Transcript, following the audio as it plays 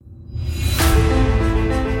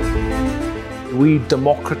we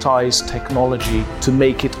democratize technology to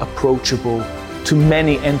make it approachable to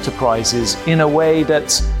many enterprises in a way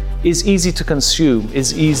that is easy to consume,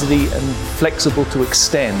 is easily and flexible to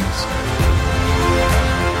extend.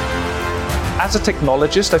 As a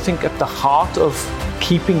technologist, I think at the heart of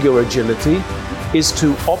keeping your agility is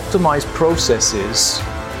to optimize processes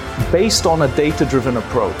based on a data-driven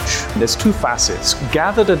approach. There's two facets: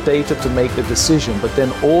 gather the data to make the decision, but then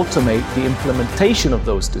automate the implementation of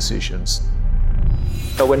those decisions.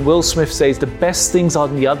 So when Will Smith says the best things are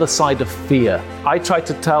on the other side of fear, I try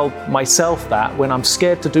to tell myself that when I'm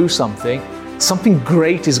scared to do something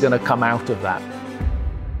great is going to come out of that.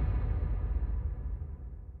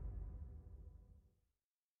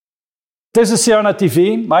 This is Siona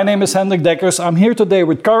TV. My name is Hendrik Dekkers. I'm here today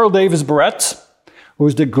with Karl Davies-Barrett, who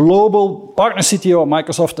is the Global Partner CTO at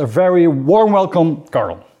Microsoft. A very warm welcome,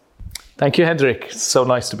 Karl. Thank you, Hendrik. It's so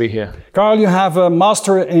nice to be here. Karl, you have a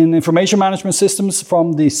Master in Information Management Systems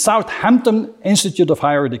from the Southampton Institute of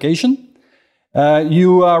Higher Education.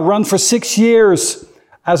 You run for 6 years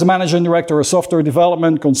as a Manager and Director of a software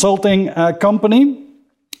development consulting company.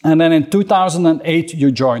 And then in 2008,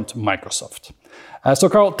 you joined Microsoft. So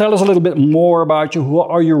Karl, tell us a little bit more about you. Who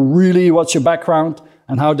are you really? What's your background?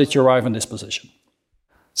 And how did you arrive in this position?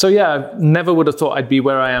 So I never would have thought I'd be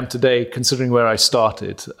where I am today, considering where I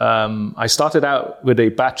started. I started out with a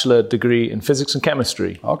bachelor degree in physics and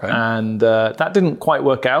chemistry. Okay. And that didn't quite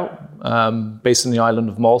work out. Based on the island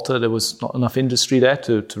of Malta, there was not enough industry there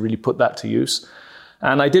to really put that to use.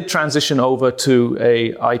 And I did transition over to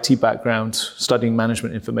a IT background, studying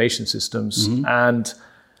management information systems. Mm-hmm. And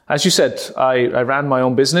as you said, I ran my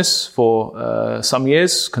own business for some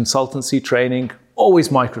years, consultancy, training, always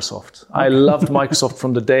Microsoft. I loved Microsoft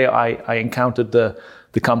from the day I encountered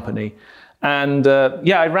the company. And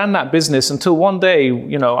I ran that business until one day,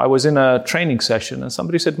 I was in a training session and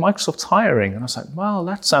somebody said, Microsoft's hiring. And I was like, well,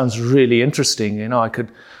 that sounds really interesting.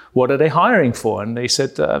 What are they hiring for? And they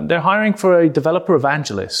said, they're hiring for a developer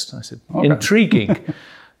evangelist. I said, okay. Intriguing.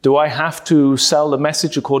 Do I have to sell the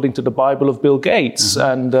message according to the Bible of Bill Gates?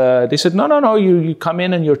 Mm-hmm. And they said, no, you come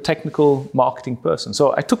in and you're a technical marketing person.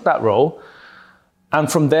 So I took that role. And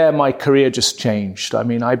from there, my career just changed.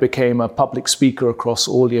 I became a public speaker across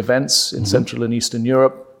all the events in mm-hmm. Central and Eastern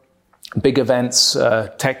Europe, big events,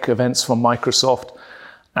 tech events from Microsoft,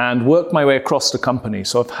 and worked my way across the company.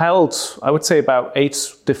 So I've held, I would say, about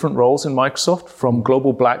 8 different roles in Microsoft, from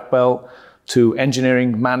global black belt to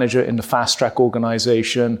engineering manager in the fast track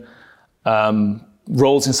organization,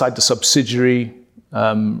 roles inside the subsidiary,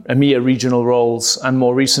 EMEA regional roles, and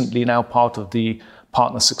more recently now part of the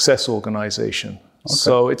Partner Success organization. Okay.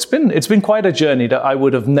 So it's been quite a journey that I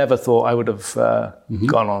would have never thought I would have mm-hmm.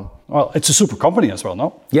 gone on. Well, it's a super company as well,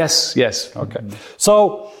 no? Yes. Okay.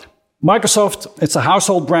 So Microsoft, it's a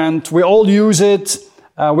household brand. We all use it.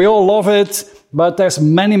 We all love it. But there's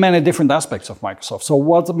many different aspects of Microsoft.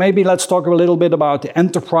 So maybe let's talk a little bit about the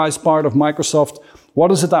enterprise part of Microsoft.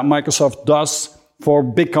 What is it that Microsoft does for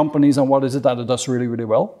big companies, and what is it that it does really, really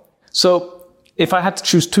well? So if I had to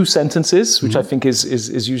choose 2 sentences, which mm-hmm. I think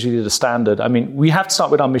is usually the standard, we have to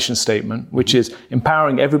start with our mission statement, which is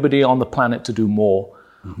empowering everybody on the planet to do more,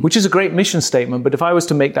 mm-hmm. which is a great mission statement. But if I was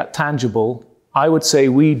to make that tangible, I would say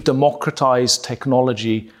we democratize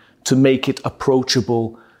technology to make it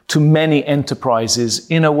approachable to many enterprises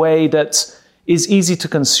in a way that is easy to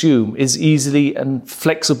consume, is easily and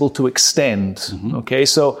flexible to extend. Mm-hmm. Okay,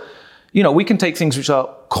 so we can take things which are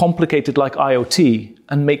complicated like IoT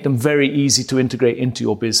and make them very easy to integrate into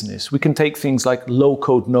your business. We can take things like low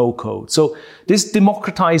code, no code. So this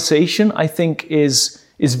democratization, I think, is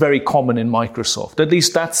very common in Microsoft. At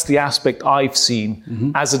least that's the aspect I've seen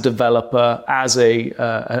mm-hmm. as a developer, as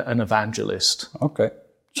an evangelist. Okay,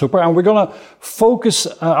 super. And we're going to focus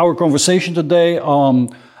our conversation today on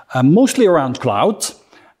mostly around cloud.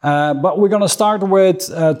 But we're going to start with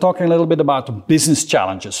talking a little bit about business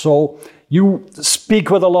challenges. So you speak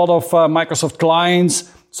with a lot of Microsoft clients.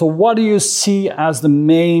 So what do you see as the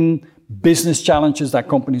main business challenges that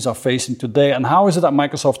companies are facing today? And how is it that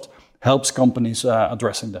Microsoft helps companies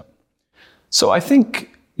addressing them? So I think,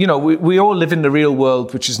 we all live in the real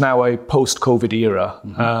world, which is now a post-COVID era.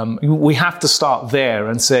 Mm-hmm. We have to start there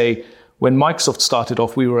and say, when Microsoft started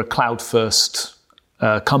off, we were a cloud-first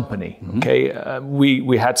company. Mm-hmm. Okay,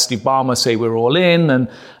 we had Steve Ballmer say we're all in, and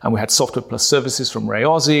we had software plus services from Ray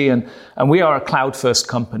Ozzie, and we are a cloud-first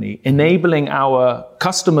company, enabling our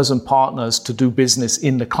customers and partners to do business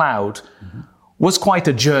in the cloud. Mm-hmm. Was quite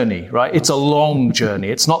a journey, right? It's a long journey.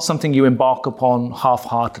 It's not something you embark upon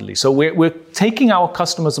half-heartedly. So we're taking our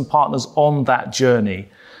customers and partners on that journey,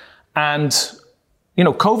 and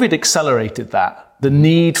COVID accelerated that. The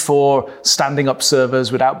need for standing up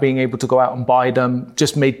servers without being able to go out and buy them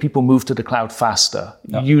just made people move to the cloud faster.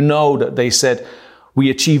 Yeah. You know that they said we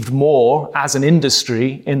achieved more as an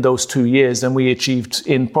industry in those 2 years than we achieved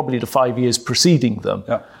in probably the 5 years preceding them.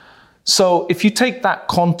 Yeah. So if you take that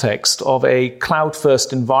context of a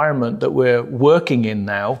cloud-first environment that we're working in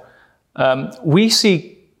now, we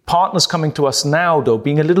see partners coming to us now, though,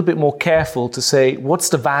 being a little bit more careful to say, what's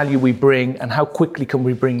the value we bring and how quickly can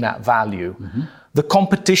we bring that value? Mm-hmm. The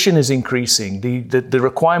competition is increasing. The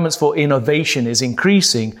requirements for innovation is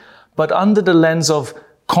increasing, but under the lens of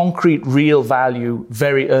concrete, real value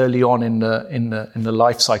very early on in the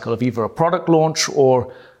life cycle of either a product launch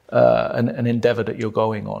or an endeavor that you're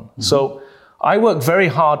going on. Mm-hmm. So I work very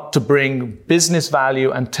hard to bring business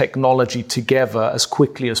value and technology together as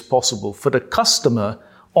quickly as possible for the customer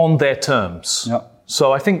on their terms. Yeah.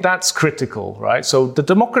 So I think that's critical, right? So the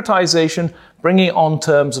democratization, bringing it on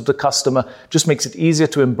terms of the customer, just makes it easier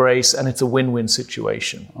to embrace, and it's a win-win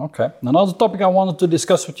situation. Okay. Another topic I wanted to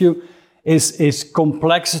discuss with you is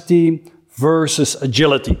complexity versus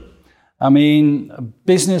agility. I mean,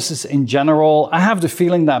 businesses in general, I have the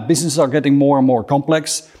feeling that businesses are getting more and more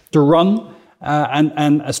complex to run.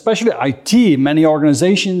 And especially IT, many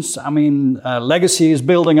organizations, I mean, legacy is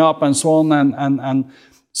building up and so on. And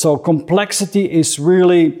so complexity is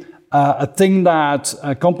really a thing that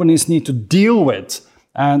companies need to deal with.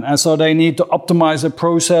 And so they need to optimize their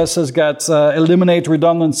processes, eliminate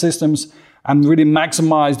redundant systems, and really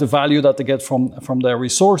maximize the value that they get from their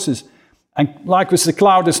resources. And like with the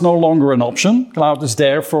cloud, it's no longer an option. Cloud is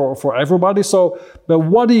there for everybody. So, but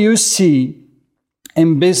what do you see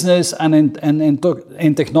in business and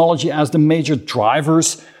in technology as the major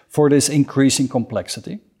drivers for this increasing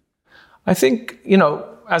complexity? I think,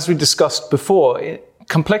 as we discussed before,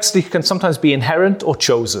 complexity can sometimes be inherent or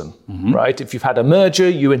chosen, mm-hmm. right? If you've had a merger,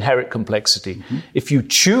 you inherit complexity. Mm-hmm. If you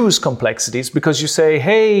choose complexity, it's because you say,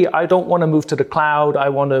 hey, I don't want to move to the cloud. I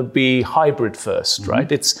want to be hybrid first, mm-hmm.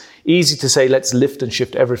 right? It's easy to say, let's lift and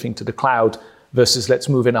shift everything to the cloud versus let's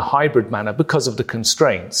move in a hybrid manner because of the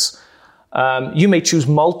constraints. You may choose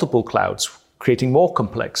multiple clouds, creating more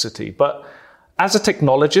complexity. But as a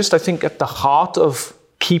technologist, I think at the heart of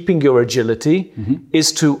keeping your agility mm-hmm.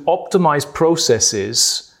 is to optimize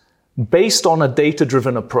processes based on a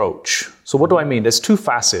data-driven approach. So what do I mean? There's two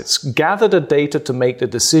facets. Gather the data to make the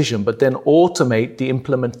decision, but then automate the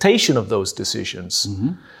implementation of those decisions.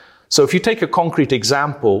 Mm-hmm. So if you take a concrete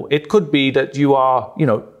example, it could be that you are,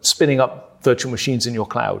 spinning up virtual machines in your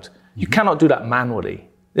cloud. Mm-hmm. You cannot do that manually.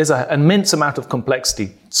 There's an immense amount of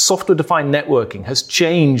complexity. Software-defined networking has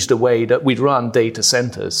changed the way that we run data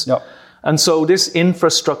centers. Yep. And so this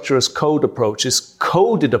infrastructure as code approach, this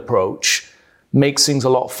coded approach, makes things a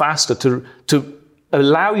lot faster to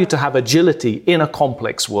allow you to have agility in a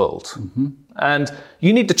complex world. Mm-hmm. And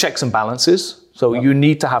you need the checks and balances. So yep. you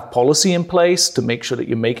need to have policy in place to make sure that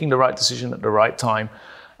you're making the right decision at the right time.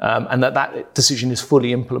 And that decision is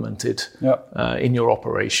fully implemented in your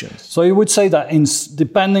operations. So you would say that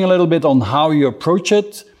depending a little bit on how you approach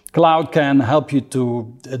it, cloud can help you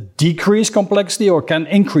to decrease complexity or can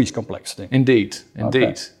increase complexity? Indeed.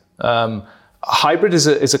 Okay. Hybrid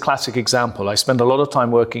is a classic example. I spend a lot of time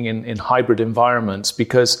working in hybrid environments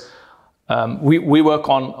because we work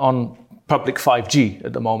on public 5G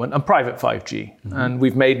at the moment and private 5G. Mm-hmm. And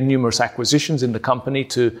we've made numerous acquisitions in the company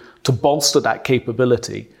to bolster that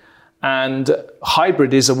capability. And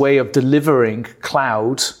hybrid is a way of delivering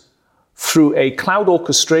cloud through a cloud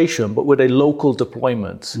orchestration, but with a local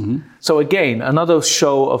deployment. Mm-hmm. So again, another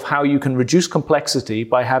show of how you can reduce complexity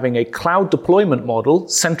by having a cloud deployment model,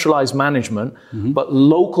 centralized management, mm-hmm. but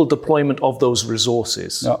local deployment of those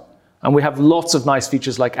resources. Yep. And we have lots of nice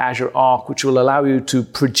features like Azure Arc, which will allow you to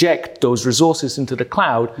project those resources into the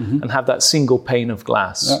cloud mm-hmm. and have that single pane of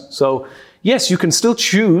glass. Yep. So yes, you can still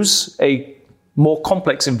choose a more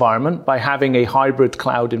complex environment by having a hybrid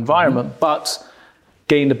cloud environment, mm-hmm. but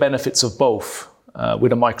gain the benefits of both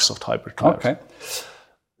with a Microsoft hybrid cloud. Okay.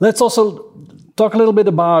 Let's also talk a little bit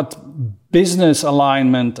about business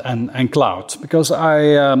alignment and cloud, because I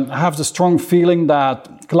have the strong feeling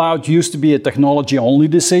that cloud used to be a technology-only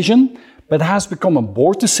decision, but has become a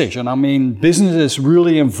board decision. I mean, business is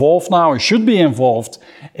really involved now, or should be involved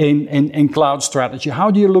in cloud strategy.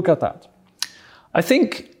 How do you look at that? I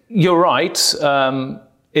think you're right.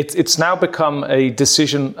 It's now become a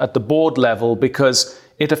decision at the board level because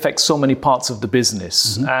it affects so many parts of the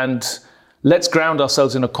business. Mm-hmm. And let's ground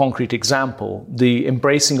ourselves in a concrete example, the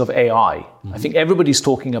embracing of AI. Mm-hmm. I think everybody's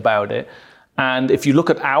talking about it. And if you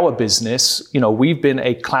look at our business, we've been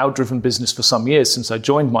a cloud-driven business for some years since I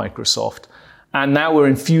joined Microsoft. And now we're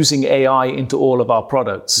infusing AI into all of our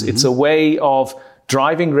products. Mm-hmm. It's a way of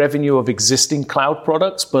driving revenue of existing cloud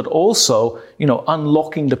products, but also,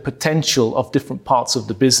 unlocking the potential of different parts of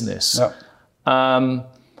the business. Yeah.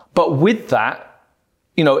 But with that,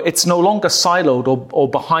 it's no longer siloed or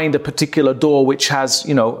behind a particular door which has,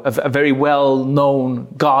 a very well-known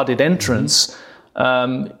guarded entrance.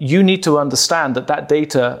 You need to understand that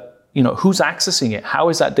data, who's accessing it? How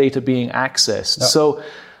is that data being accessed? Yeah. So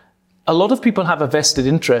a lot of people have a vested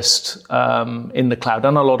interest in the cloud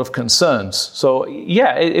and a lot of concerns. So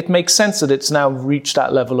yeah, it makes sense that it's now reached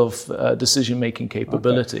that level of decision-making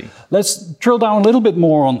capability. Okay. Let's drill down a little bit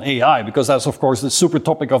more on AI, because that's of course the super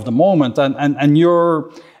topic of the moment. And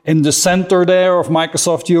you're in the center there of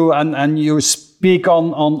Microsoft, and you speak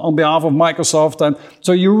on behalf of Microsoft, and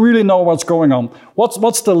so you really know what's going on.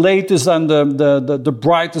 What's the latest and the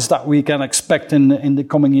brightest that we can expect in the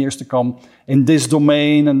coming years to come in this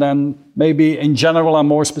domain, and then maybe in general and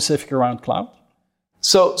more specific around cloud?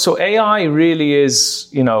 So AI really is,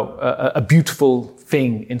 a beautiful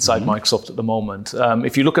thing inside Microsoft at the moment.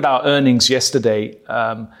 If you look at our earnings yesterday,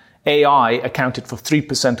 AI accounted for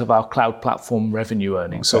 3% of our cloud platform revenue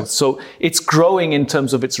earnings. Okay. So it's growing in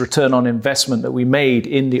terms of its return on investment that we made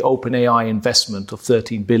in the OpenAI investment of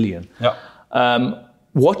 $13 billion. Yeah.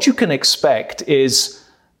 What you can expect is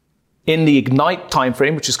in the Ignite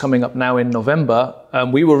timeframe, which is coming up now in November,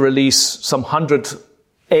 we will release some 100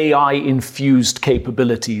 AI-infused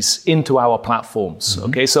capabilities into our platforms. Mm-hmm.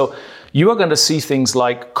 Okay, so you are going to see things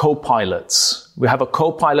like copilots. We have a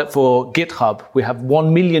copilot for GitHub. We have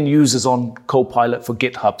 1 million users on Copilot for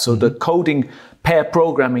GitHub. So the coding pair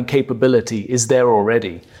programming capability is there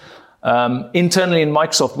already. Internally in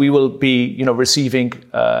Microsoft, we will be, receiving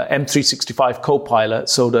M365 Copilot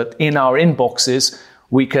so that in our inboxes,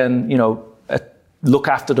 we can, look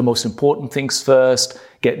after the most important things first,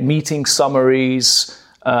 get meeting summaries,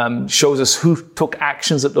 shows us who took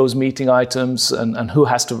actions at those meeting items and who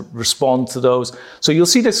has to respond to those. So you'll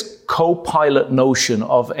see this co-pilot notion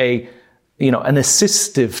of an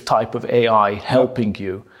assistive type of AI helping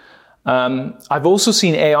you. I've also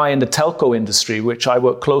seen AI in the telco industry, which I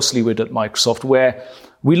work closely with at Microsoft, where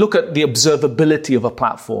we look at the observability of a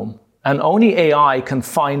platform. And only AI can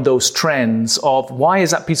find those trends of why is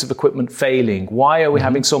that piece of equipment failing? Why are we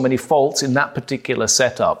having so many faults in that particular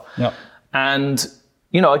setup? Yeah. And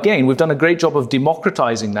again, we've done a great job of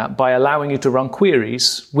democratizing that by allowing you to run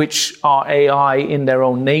queries, which are AI in their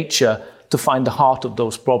own nature, to find the heart of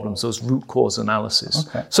those problems, those root cause analysis.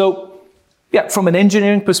 Okay. So, yeah, from an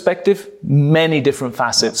engineering perspective, many different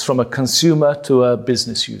facets, from a consumer to a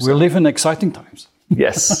business user. We live in exciting times.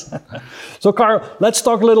 Yes. So, Karl, let's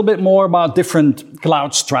talk a little bit more about different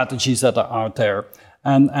cloud strategies that are out there.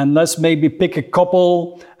 And let's maybe pick a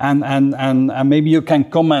couple and maybe you can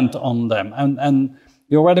comment on them. And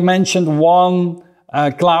you already mentioned one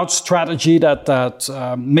cloud strategy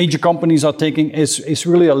that major companies are taking is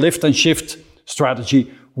really a lift and shift strategy.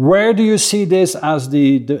 Where do you see this as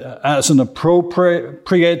as an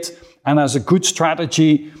appropriate and as a good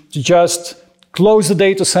strategy to just close the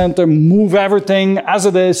data center, move everything as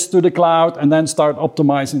it is to the cloud, and then start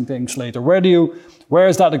optimizing things later? Where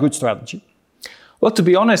is that a good strategy? Well, to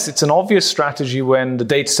be honest, it's an obvious strategy when the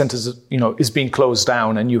data center is being closed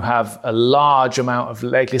down and you have a large amount of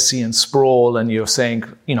legacy and sprawl, and you're saying,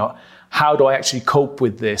 how do I actually cope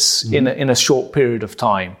with this in a short period of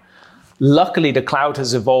time? Luckily, the cloud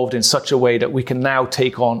has evolved in such a way that we can now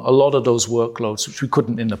take on a lot of those workloads, which we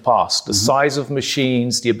couldn't in the past. The size of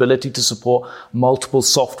machines, the ability to support multiple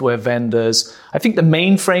software vendors. I think the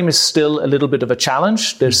mainframe is still a little bit of a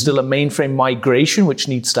challenge. There's still a mainframe migration, which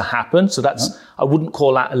needs to happen. So I wouldn't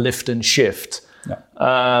call that a lift and shift.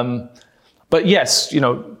 Yeah. But yes,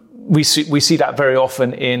 we see that very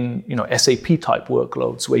often in, SAP type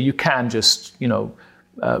workloads where you can just,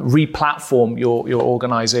 re-platform your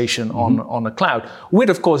organization on a cloud with,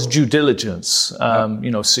 of course, due diligence,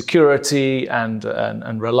 security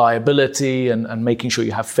and reliability and making sure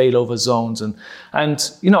you have failover zones. And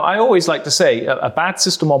I always like to say a bad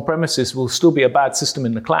system on premises will still be a bad system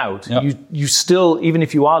in the cloud. Yep. You still, even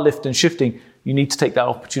if you are lift and shifting, you need to take that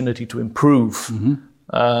opportunity to improve.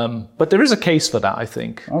 But there is a case for that, I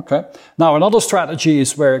think. Okay. Now, another strategy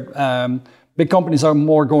is where big companies are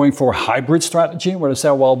more going for a hybrid strategy, where they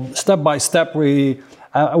say, well, step by step, we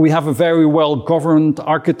have a very well-governed,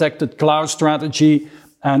 architected cloud strategy,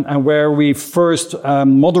 and where we first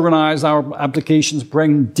modernize our applications,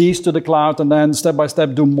 bring these to the cloud, and then step by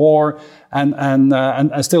step do more,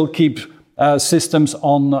 and still keep systems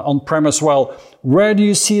on-prem as well. Where do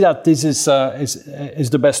you see that this is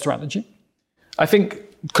the best strategy? I think,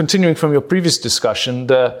 continuing from your previous discussion,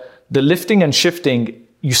 the lifting and shifting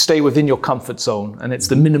you stay within your comfort zone and it's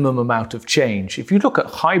the minimum amount of change. If you look at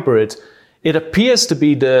hybrid, it appears to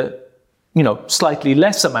be the slightly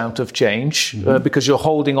less amount of change because you're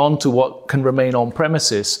holding on to what can remain on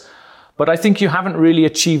premises. But I think you haven't really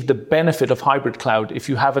achieved the benefit of hybrid cloud if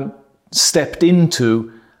you haven't stepped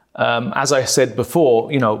into, as I said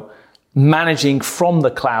before, managing from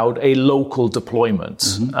the cloud a local deployment.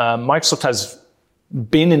 Microsoft has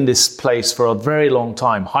been in this place for a very long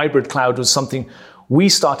time. Hybrid cloud was something we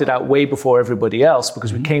started out way before everybody else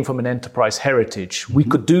because we came from an enterprise heritage. We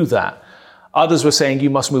could do that. Others were saying you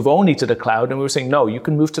must move only to the cloud, and we were saying no, you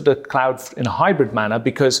can move to the cloud in a hybrid manner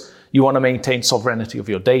because you want to maintain sovereignty of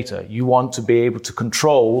your data. You want to be able to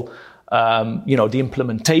control the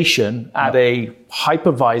implementation at a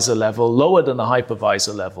hypervisor level, lower than the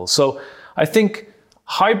hypervisor level. So I think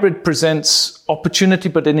hybrid presents opportunity,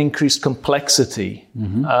 but an increased complexity.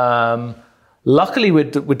 Luckily,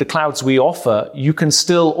 with the clouds we offer, you can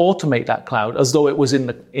still automate that cloud as though it was in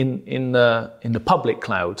the public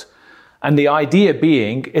cloud. And the idea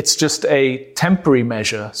being, it's just a temporary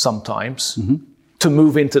measure sometimes to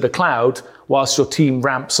move into the cloud whilst your team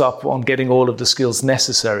ramps up on getting all of the skills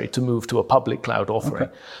necessary to move to a public cloud offering.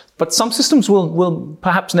 Okay. But some systems will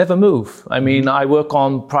perhaps never move. I mean, I work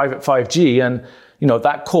on private 5G and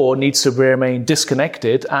that core needs to remain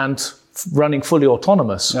disconnected and running fully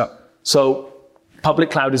autonomous. Yeah. So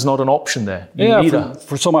public cloud is not an option there.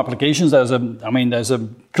 For some applications, there's a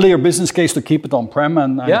clear business case to keep it on-prem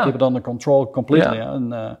and keep it under control completely.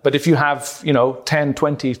 Yeah. But if you have 10,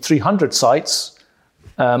 20, 300 sites,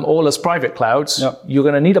 all as private clouds, you're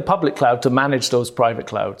going to need a public cloud to manage those private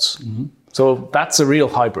clouds. So that's a real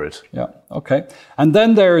hybrid. Yeah, okay. And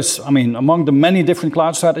then there's, among the many different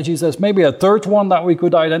cloud strategies, there's maybe a third one that we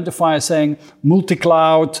could identify as saying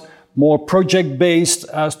multi-cloud, more project-based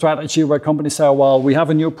strategy where companies say, well, we have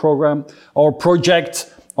a new program or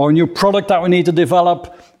project or a new product that we need to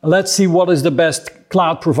develop. Let's see what is the best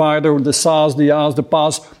cloud provider, the SaaS, the IaaS, the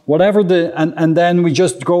PaaS, whatever and then we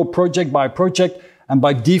just go project by project. And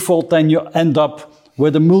by default, then you end up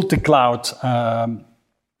with a multi-cloud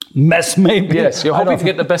mess, maybe. Yes, you're hoping to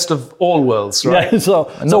get the best of all worlds, right? Yeah,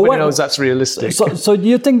 and nobody knows that's realistic. So do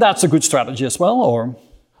you think that's a good strategy as well, or?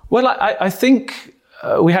 Well, I think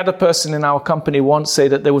we had a person in our company once say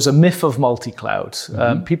that there was a myth of multi-cloud.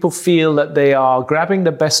 People feel that they are grabbing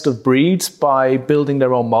the best of breeds by building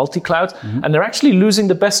their own multi-cloud, and they're actually losing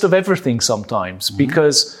the best of everything sometimes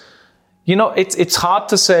because it's hard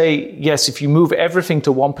to say, yes, if you move everything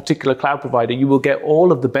to one particular cloud provider, you will get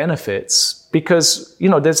all of the benefits because,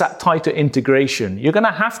 there's that tighter integration. You're going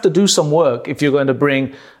to have to do some work if you're going to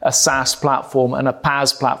bring a SaaS platform and a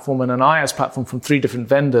PaaS platform and an IaaS platform from 3 different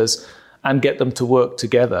vendors and get them to work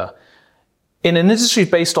together. In an industry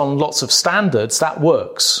based on lots of standards, that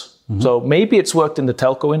works. So maybe it's worked in the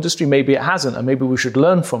telco industry, maybe it hasn't, and maybe we should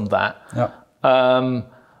learn from that. Yeah.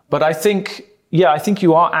 But I think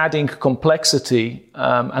you are adding complexity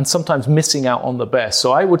and sometimes missing out on the best.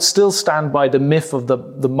 So I would still stand by the myth of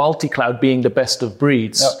the multi-cloud being the best of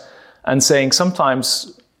breeds and saying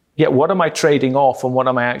sometimes, what am I trading off and what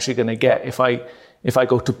am I actually going to get if I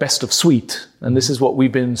go to best of suite? And this is what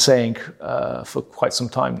we've been saying for quite some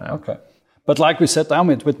time now. Okay. But like we said,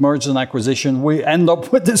 with mergers and acquisition, we end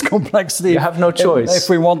up with this complexity. You have no choice. If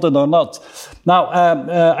we want it or not. Now,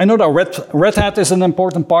 I know that Red Hat is an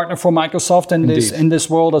important partner for Microsoft in this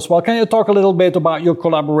world as well. Can you talk a little bit about your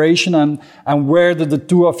collaboration and where did the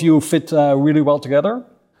two of you fit really well together?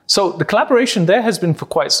 So the collaboration there has been for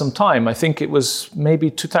quite some time. I think it was maybe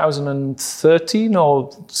 2013 or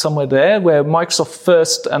somewhere there where Microsoft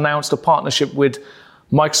first announced a partnership with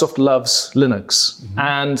Microsoft Loves Linux.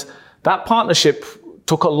 And that partnership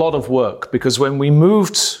took a lot of work because when we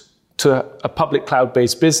moved to a public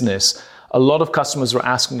cloud-based business, a lot of customers were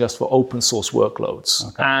asking us for open source workloads.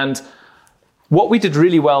 Okay. And what we did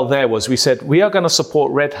really well there was we said, we are going to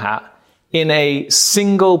support Red Hat in a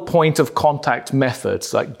single point of contact method,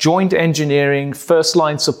 like joint engineering, first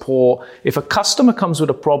line support. If a customer comes with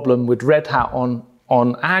a problem with Red Hat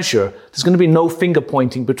on Azure, there's going to be no finger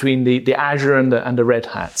pointing between the Azure and the Red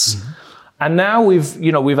Hats. And now we've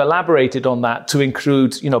elaborated on that to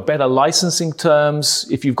include, better licensing terms.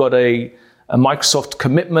 If you've got a Microsoft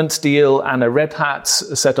commitment deal and a Red Hat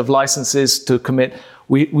set of licenses to commit,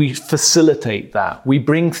 we facilitate that. We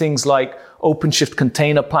bring things like OpenShift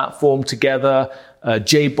container platform together,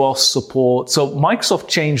 JBoss support. So Microsoft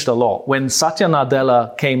changed a lot. When Satya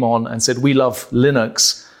Nadella came on and said, we love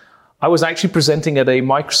Linux, I was actually presenting at a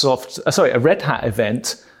Red Hat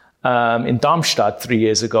event in Darmstadt 3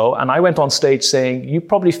 years ago. And I went on stage saying, you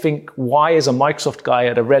probably think, why is a Microsoft guy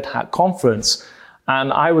at a Red Hat conference? And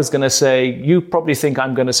I was going to say, you probably think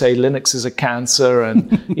I'm going to say Linux is a cancer, and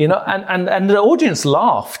and the audience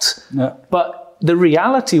laughed. Yeah. But the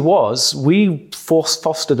reality was, we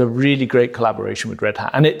fostered a really great collaboration with Red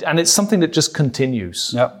Hat, and it's something that just continues.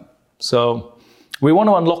 Yeah. So we want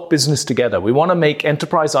to unlock business together. We want to make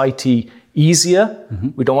enterprise IT easier. Mm-hmm.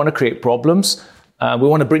 We don't want to create problems. We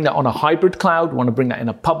want to bring that on a hybrid cloud. We want to bring that in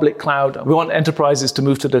a public cloud. We want enterprises to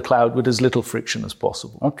move to the cloud with as little friction as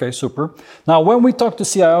possible. Okay, super. Now, when we talk to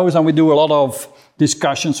CIOs and we do a lot of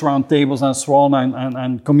discussions around tables and so on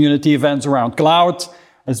and community events around cloud,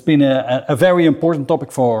 it's been a very important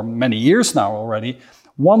topic for many years now already.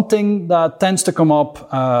 One thing that tends to come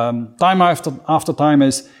up time after time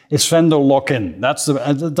is vendor lock-in. That's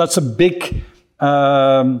a big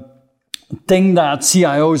thing that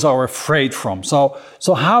CIOs are afraid from.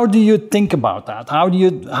 So how do you think about that? How do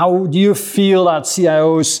you feel that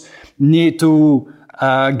CIOs need to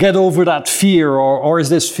get over that fear, or is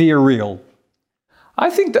this fear real? I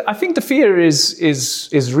think the fear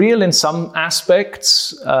is real in some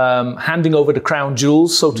aspects. Handing over the crown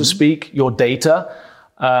jewels, so to speak, your data.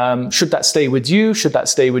 Should that stay with you? Should that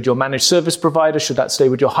stay with your managed service provider? Should that stay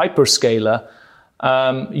with your hyperscaler?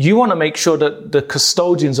 You want to make sure that the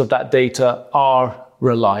custodians of that data are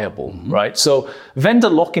reliable, right? So vendor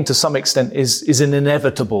lock-in to some extent is an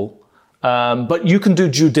inevitable, but you can do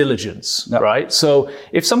due diligence, right? So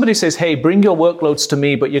if somebody says, hey, bring your workloads to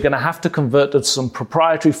me, but you're going to have to convert to some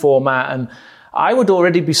proprietary format, and I would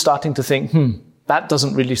already be starting to think, that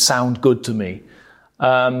doesn't really sound good to me.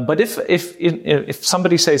 But if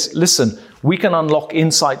somebody says, listen, we can unlock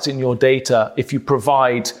insights in your data if you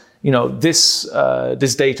provide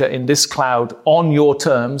this data in this cloud on your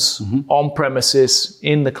terms, on premises,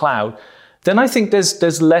 in the cloud, then I think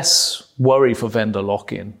there's less worry for vendor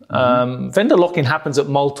lock-in. Vendor lock-in happens at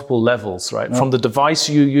multiple levels, right? From the device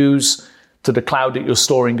you use to the cloud that you're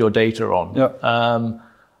storing your data on.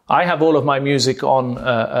 I have all of my music on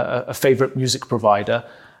a favorite music provider,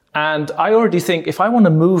 and I already think if I want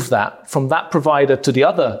to move that from that provider to the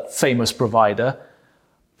other famous provider,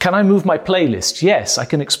 can I move my playlist? Yes, I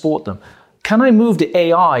can export them. Can I move the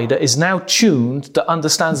AI that is now tuned, that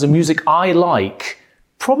understands the music I like?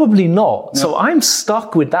 Probably not. So I'm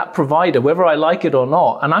stuck with that provider, whether I like it or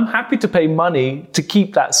not, and I'm happy to pay money to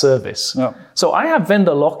keep that service. So I have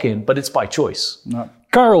vendor lock-in, but it's by choice.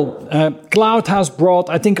 Karl, cloud has brought,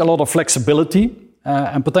 I think, a lot of flexibility,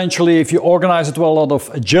 and potentially, if you organize it well, a lot of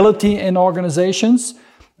agility in organizations,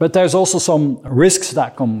 but there's also some risks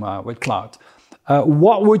that come with cloud.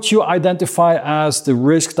 What would you identify as the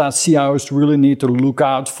risk that CIOs really need to look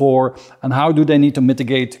out for, and how do they need to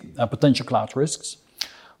mitigate potential cloud risks?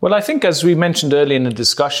 Well, I think, as we mentioned earlier in the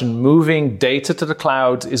discussion, moving data to the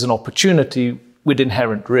cloud is an opportunity with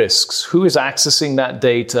inherent risks. Who is accessing that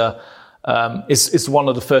data is one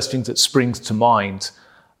of the first things that springs to mind.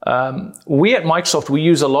 We at Microsoft, we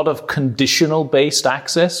use a lot of conditional-based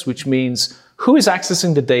access, which means who is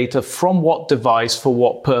accessing the data from what device for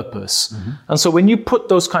what purpose. And so when you put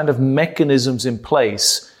those kind of mechanisms in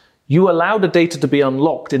place, you allow the data to be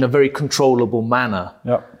unlocked in a very controllable manner.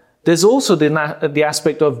 There's also the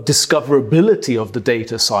aspect of discoverability of the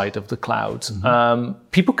data side of the cloud.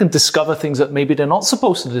 People can discover things that maybe they're not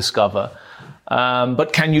supposed to discover,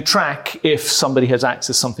 but can you track if somebody has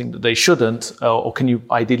accessed something that they shouldn't, or can you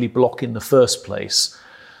ideally block in the first place?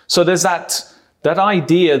 So there's that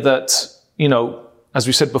idea that, as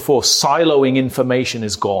we said before, siloing information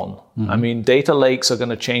is gone. I mean, data lakes are going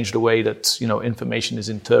to change the way that, information is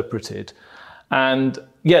interpreted. And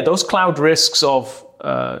those cloud risks of,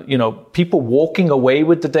 people walking away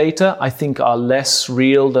with the data, I think are less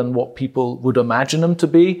real than what people would imagine them to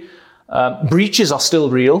be. Breaches are still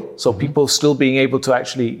real, so people still being able to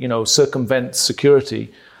actually, circumvent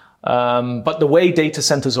security. But the way data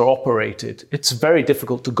centers are operated, it's very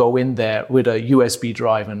difficult to go in there with a USB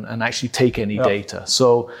drive and actually take any data.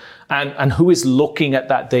 So, and who is looking at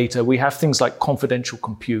that data? We have things like confidential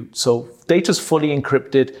compute. So data's fully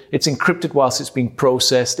encrypted. It's encrypted whilst it's being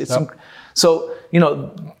processed. So,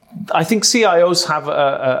 I think CIOs have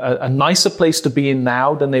a nicer place to be in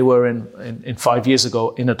now than they were in 5 years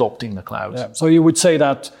ago in adopting the cloud. So you would say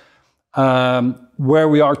that where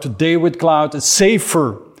we are today with cloud, it's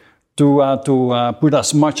safer to put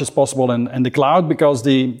as much as possible in the cloud, because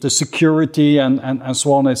the security and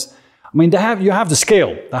so on is, you have the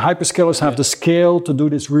scale. The hyperscalers have the scale to do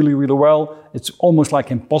this really, really well. It's almost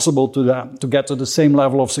like impossible to get to the same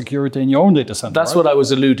level of security in your own data center. That's what I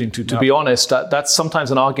was alluding to be honest. That's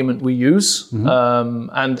sometimes an argument we use.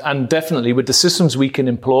 And definitely with the systems we can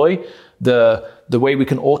employ, the way we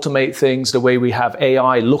can automate things, the way we have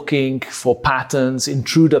AI looking for patterns,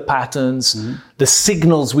 intruder patterns, the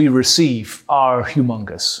signals we receive are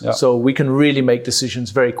humongous. Yeah. So we can really make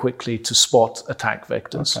decisions very quickly to spot attack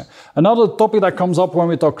vectors. Okay. Another topic that comes up when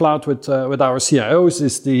we talk cloud with our CIOs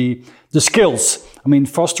is the skills. I mean,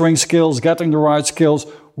 fostering skills, getting the right skills.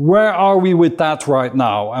 Where are we with that right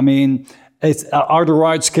now? I mean, are the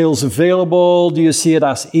right skills available? Do you see it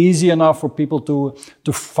as easy enough for people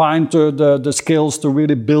to find the skills to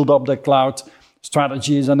really build up their cloud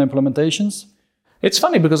strategies and implementations? It's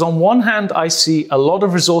funny because on one hand, I see a lot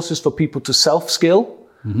of resources for people to self-skill.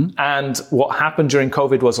 And what happened during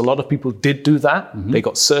COVID was a lot of people did do that. They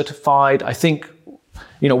got certified. I think,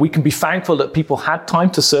 we can be thankful that people had time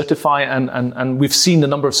to certify and we've seen the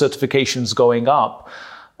number of certifications going up.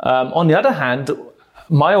 On the other hand,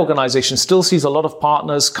 my organization still sees a lot of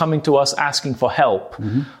partners coming to us asking for help,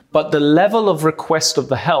 but the level of request of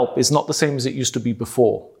the help is not the same as it used to be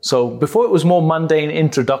before. So before it was more mundane,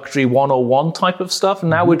 introductory 101 type of stuff. And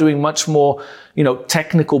now we're doing much more,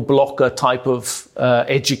 technical blocker type of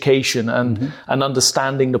education and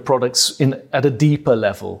understanding the products at a deeper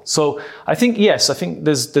level. So I think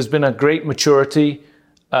there's been a great maturity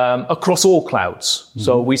across all clouds.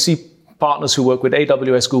 So we see partners who work with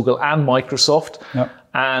AWS, Google, and Microsoft. Yep.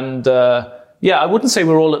 And I wouldn't say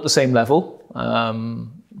we're all at the same level,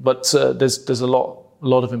 but there's a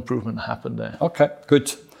lot of improvement happened there. Okay,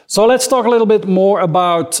 good. So let's talk a little bit more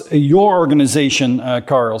about your organization,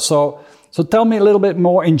 Karl. So tell me a little bit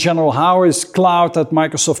more in general. How is cloud at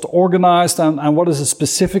Microsoft organized, and what is it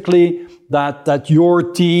specifically that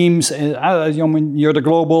your teams? You're the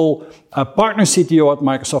global partner CTO at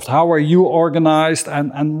Microsoft. How are you organized,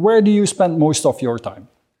 and where do you spend most of your time?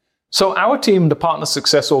 So our team, the Partner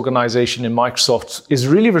Success Organization in Microsoft, is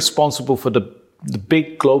really responsible for the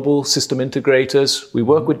big global system integrators. We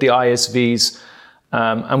work with the ISVs,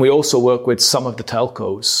 and we also work with some of the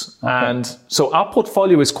telcos. Okay. And so our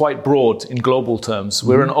portfolio is quite broad in global terms.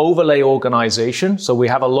 We're an overlay organization, so we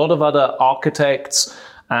have a lot of other architects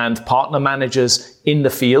and partner managers in the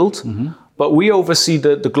field, but we oversee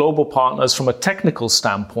the global partners from a technical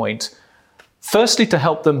standpoint. Firstly, to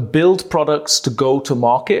help them build products to go to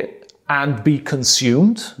market and be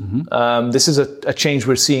consumed. This is a change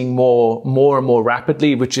we're seeing more and more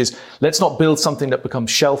rapidly, which is let's not build something that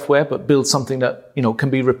becomes shelfware, but build something that can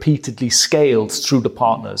be repeatedly scaled through the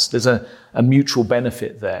partners. There's a mutual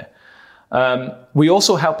benefit there. We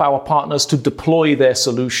also help our partners to deploy their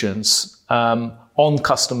solutions on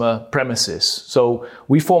customer premises. So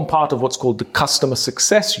we form part of what's called the Customer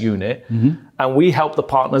Success Unit, and we help the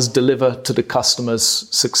partners deliver to the customer's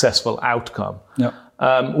successful outcome. Yep.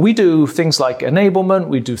 We do things like enablement,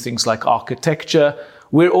 we do things like architecture.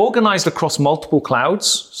 We're organized across multiple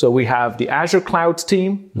clouds. So we have the Azure Cloud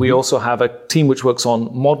team. We also have a team which works on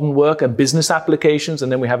modern work and business applications.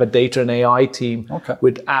 And then we have a data and AI team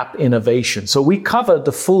with app innovation. So we cover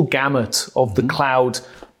the full gamut of the cloud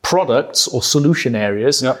products or solution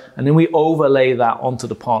areas. Yep. And then we overlay that onto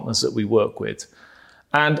the partners that we work with.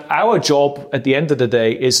 And our job at the end of the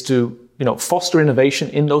day is to, foster innovation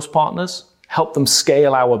in those partners, help them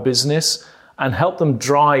scale our business, and help them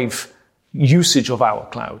drive usage of our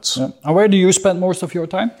clouds. Yeah. And where do you spend most of your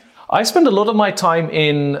time? I spend a lot of my time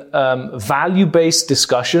in value-based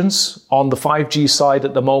discussions. On the 5G side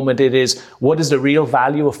at the moment, it is what is the real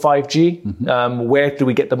value of 5G? Where do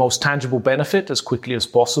we get the most tangible benefit as quickly as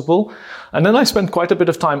possible? And then I spend quite a bit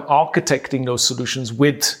of time architecting those solutions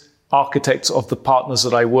with architects of the partners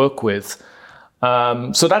that I work with.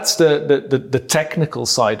 So that's the technical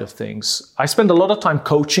side of things. I spend a lot of time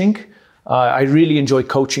coaching. I really enjoy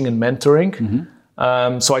coaching and mentoring.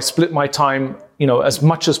 So I split my time, as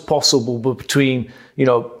much as possible between,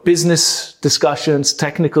 business discussions,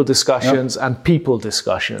 technical discussions, and people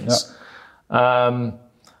discussions.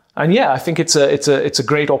 I think it's a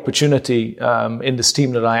great opportunity in this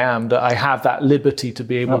team that I am, that I have that liberty to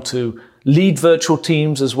be able to lead virtual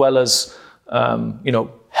teams as well as,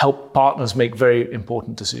 help partners make very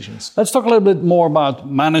important decisions. Let's talk a little bit more about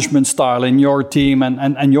management style in your team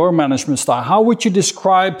and your management style. How would you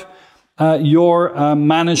describe your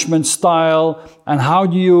management style, and how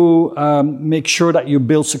do you make sure that you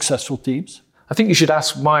build successful teams? I think you should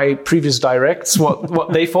ask my previous directs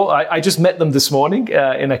what they thought. I just met them this morning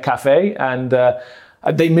in a cafe, and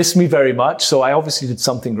they missed me very much, so I obviously did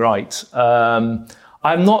something right.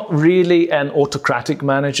 I'm not really an autocratic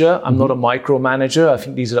manager. I'm not a micromanager. I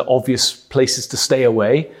think these are obvious places to stay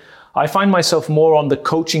away. I find myself more on the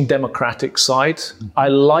coaching democratic side. I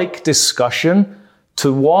like discussion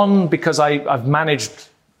because I've managed,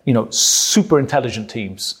 super intelligent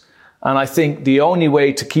teams. And I think the only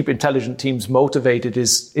way to keep intelligent teams motivated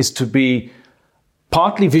is to be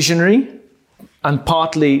partly visionary and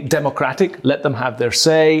partly democratic. Let them have their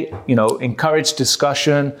say, encourage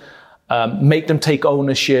discussion, make them take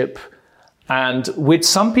ownership. And with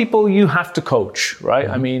some people, you have to coach, right?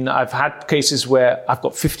 I mean, I've had cases where I've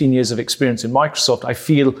got 15 years of experience in Microsoft. I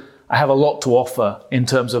feel I have a lot to offer in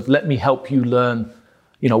terms of let me help you learn,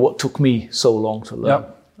 what took me so long to learn.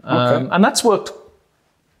 Yep. Okay. And that's worked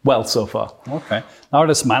well so far. Okay. Now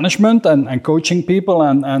there's management and coaching people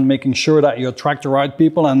and making sure that you attract the right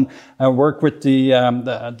people and work with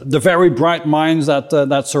the very bright minds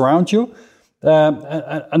that surround you.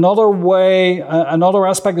 Another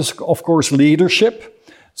aspect is, of course, leadership.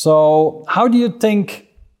 So how do you think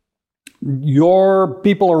your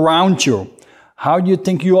people around you, how do you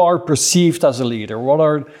think you are perceived as a leader? What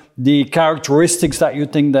are the characteristics that you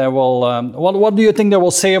think they will, what do you think they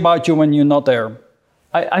will say about you when you're not there?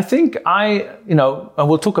 I think and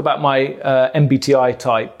we'll talk about my MBTI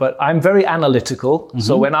type, but I'm very analytical. Mm-hmm.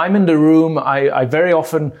 So when I'm in the room, I very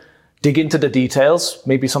often dig into the details.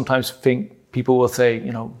 Maybe sometimes think people will say,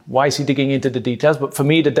 why is he digging into the details? But for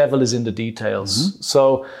me, the devil is in the details. Mm-hmm.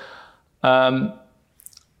 So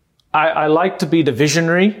I like to be the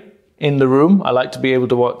visionary in the room. I like to be able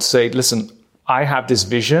to say, listen, I have this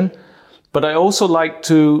vision. But I also like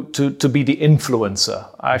to be the influencer.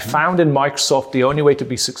 I found in Microsoft the only way to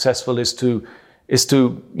be successful is to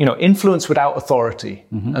influence without authority.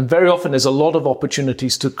 Mm-hmm. And very often there's a lot of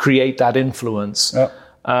opportunities to create that influence.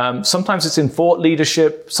 Yep. Sometimes it's in thought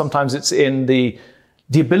leadership. Sometimes it's in the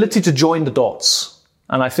ability to join the dots.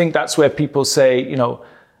 And I think that's where people say,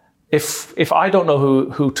 if I don't know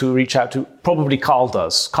who to reach out to, probably Karl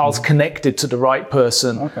does. Karl's connected to the right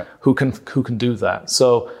person who can do that.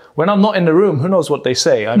 So when I'm not in the room, who knows what they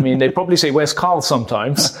say? I mean, they probably say, where's Karl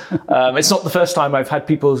sometimes? It's not the first time I've had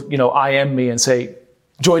people, IM me and say,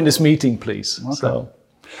 join this meeting, please. Okay. So.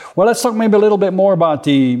 Well, let's talk maybe a little bit more about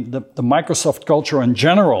the Microsoft culture in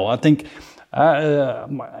general. I think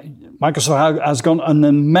Microsoft has gone an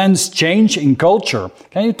immense change in culture.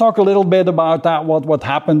 Can you talk a little bit about that? What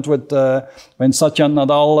happened with when Satya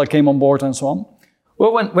Nadella came on board and so on?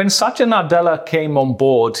 Well, when Satya Nadella came on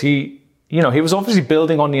board, he was obviously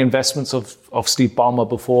building on the investments of Steve Ballmer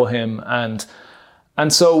before him.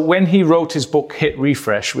 And so when he wrote his book, Hit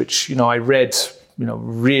Refresh, which, I read,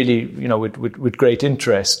 really, with great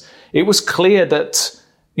interest, it was clear that,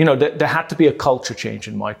 that there had to be a culture change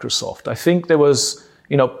in Microsoft. I think there was,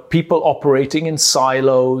 people operating in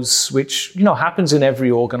silos, which, happens in every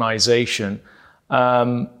organization.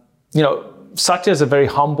 Satya is a very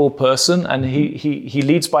humble person and he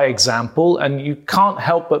leads by example, and you can't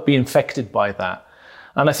help but be infected by that.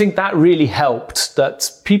 And I think that really helped,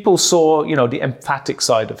 that people saw, the emphatic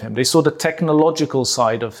side of him. They saw the technological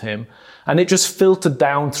side of him, and it just filtered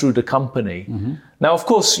down through the company. Mm-hmm. Now, of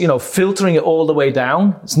course, filtering it all the way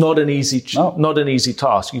down, it's not an easy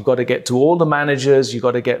task. You've got to get to all the managers, you've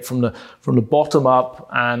got to get from the bottom up,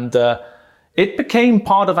 and it became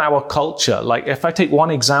part of our culture. Like if I take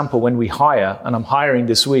one example, when we hire, and I'm hiring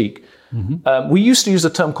this week, we used to use a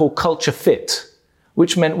term called culture fit,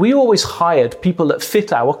 which meant we always hired people that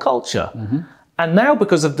fit our culture. Mm-hmm. And now,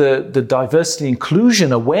 because of the diversity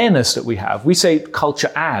inclusion awareness that we have, we say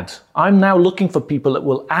culture add. I'm now looking for people that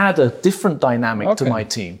will add a different dynamic to my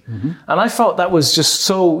team. Mm-hmm. And I felt that was just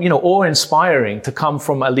so, awe-inspiring to come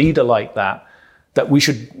from a leader like that we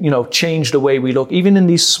should, change the way we look, even in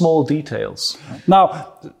these small details.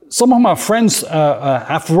 Now, some of my friends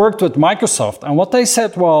have worked with Microsoft, and what they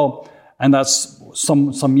said, and that's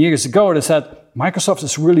some years ago, they said, Microsoft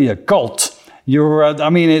is really a cult.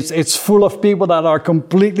 It's full of people that are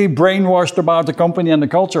completely brainwashed about the company and the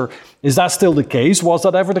culture. Is that still the case? Was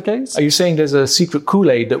that ever the case? Are you saying there's a secret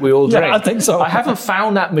Kool-Aid that we all drink? Yeah, I think so. I haven't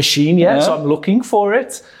found that machine yet, so I'm looking for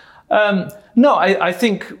it. No, I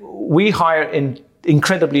think we hire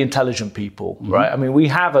incredibly intelligent people, right? I mean, we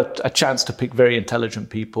have a chance to pick very intelligent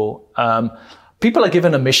people. People are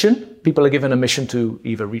given a mission. People are given a mission to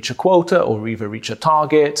either reach a quota or either reach a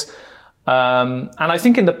target. And I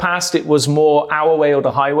think in the past it was more our way or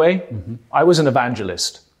the highway. Mm-hmm. I was an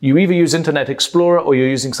evangelist. You either use Internet Explorer or you're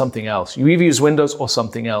using something else. You either use Windows or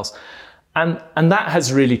something else. And that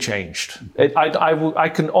has really changed. I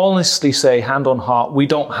can honestly say, hand on heart, we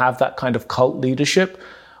don't have that kind of cult leadership.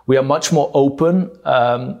 We are much more open,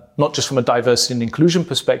 not just from a diversity and inclusion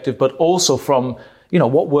perspective, but also from,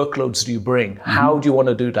 what workloads do you bring? Mm-hmm. How do you want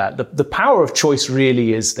to do that? The power of choice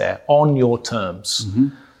really is there on your terms. Mm-hmm.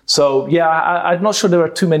 So, I'm not sure there are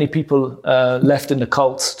too many people left in the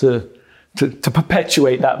cult to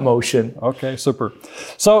perpetuate that motion. Okay, super.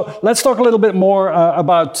 So let's talk a little bit more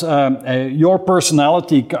about your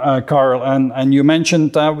personality, Karl. And you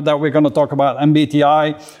mentioned that we're going to talk about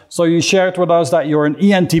MBTI. So you shared with us that you're an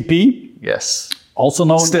ENTP. Yes. Also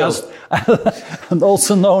known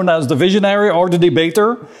as the visionary or the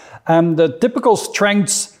debater. And the typical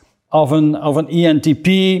strengths of an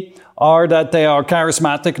ENTP are that they are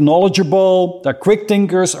charismatic, knowledgeable, they're quick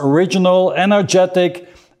thinkers, original, energetic,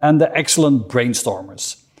 and they're excellent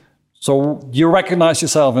brainstormers. So you recognize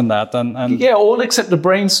yourself in that? And yeah, all except the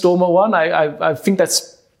brainstormer one. I think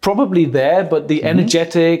that's probably there, but the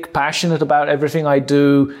energetic, passionate about everything I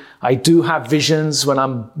do. I do have visions when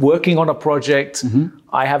I'm working on a project.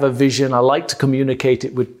 I have a vision. I like to communicate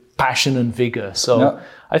it with passion and vigor. So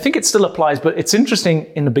I think it still applies, but it's interesting.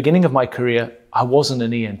 In the beginning of my career, I wasn't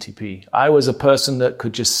an ENTP. I was a person that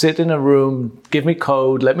could just sit in a room, give me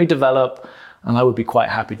code, let me develop, and I would be quite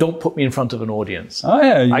happy. Don't put me in front of an audience. Oh,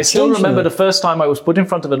 yeah, I still remember the first time I was put in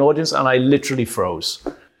front of an audience and I literally froze.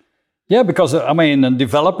 Yeah, because I mean, a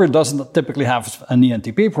developer doesn't typically have an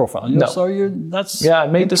ENTP profile. No. So that's I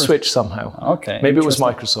made the switch somehow. Okay. Maybe it was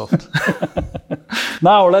Microsoft.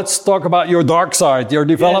 Now let's talk about your dark side, your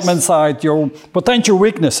development side, your potential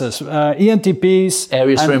weaknesses, ENTPs.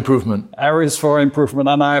 Areas for improvement. Areas for improvement.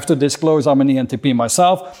 And I have to disclose I'm an ENTP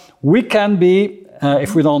myself. We can be,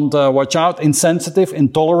 if we don't watch out, insensitive,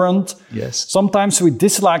 intolerant. Yes. Sometimes we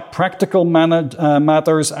dislike practical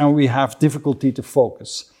matters and we have difficulty to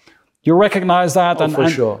focus. You recognize that? For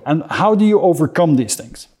sure. And how do you overcome these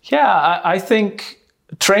things? Yeah, I think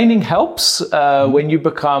training helps when you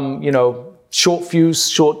become, short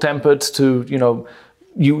fused, short tempered to,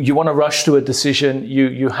 you want to rush to a decision.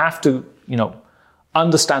 You have to,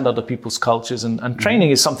 understand other people's cultures. And training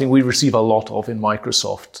is something we receive a lot of in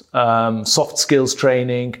Microsoft. Soft skills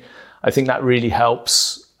training, I think that really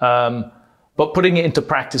helps. But putting it into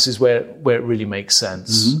practice is where it really makes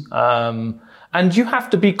sense. And you have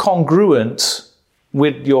to be congruent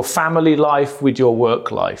with your family life, with your work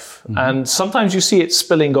life. And sometimes you see it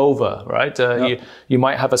spilling over, right? You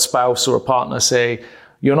might have a spouse or a partner say,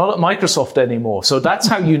 you're not at Microsoft anymore. So that's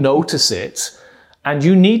how you notice it. And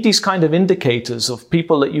you need these kind of indicators of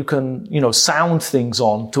people that you can, sound things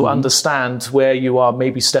on to understand where you are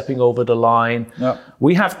maybe stepping over the line.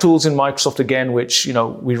 We have tools in Microsoft, again, which,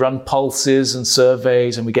 we run pulses and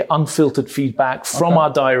surveys and we get unfiltered feedback from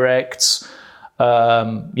our directs.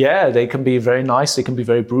 They can be very nice. They can be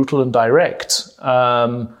very brutal and direct.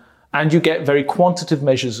 And you get very quantitative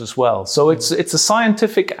measures as well. So it's a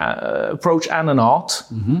scientific approach and an art.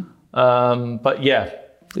 But yeah,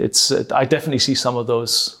 I definitely see some of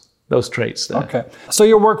those traits there. Okay. So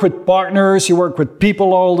you work with partners, you work with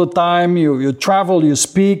people all the time, you travel, you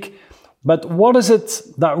speak. But what is it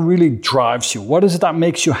that really drives you? What is it that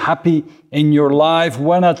makes you happy in your life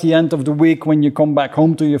when at the end of the week, when you come back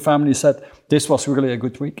home to your family, you said, this was really a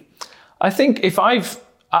good week? I think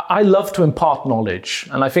I love to impart knowledge.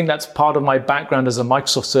 And I think that's part of my background as a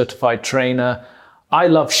Microsoft certified trainer. I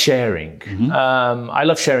love sharing. I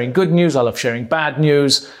love sharing good news. I love sharing bad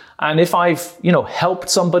news. And if I've, helped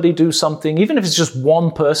somebody do something, even if it's just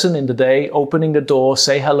one person in the day, opening the door,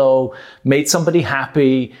 say hello, made somebody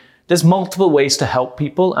happy, there's multiple ways to help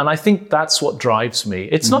people. And I think that's what drives me.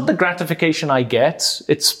 It's not the gratification I get.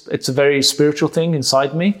 It's a very spiritual thing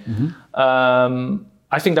inside me.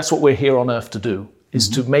 I think that's what we're here on earth to do, is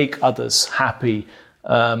to make others happy,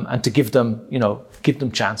 and to give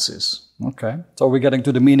them chances. Okay. So we're getting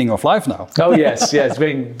to the meaning of life now. Oh, yes.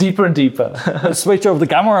 Going deeper and deeper. Switch off the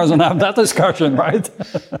cameras and have that discussion, right?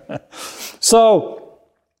 So,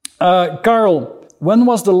 Karl, when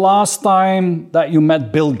was the last time that you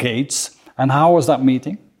met Bill Gates, and how was that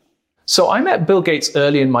meeting? So I met Bill Gates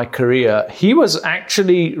early in my career. He was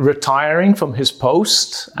actually retiring from his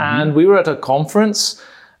post, and we were at a conference,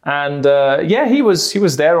 and he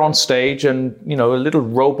was there on stage, and a little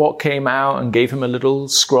robot came out and gave him a little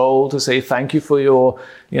scroll to say thank you for your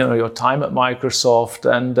time at Microsoft.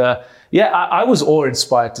 And I was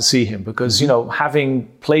awe-inspired to see him because, having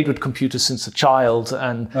played with computers since a child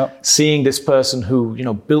and seeing this person who,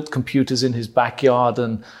 built computers in his backyard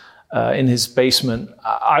and in his basement,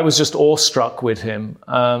 I was just awestruck with him.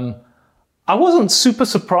 I wasn't super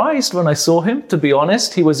surprised when I saw him, to be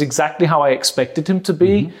honest. He was exactly how I expected him to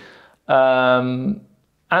be. And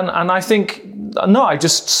I think, I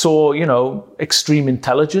just saw, extreme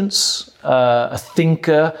intelligence, a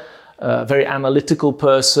thinker, a very analytical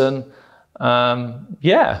person.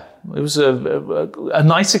 It was a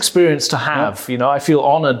nice experience to have. I feel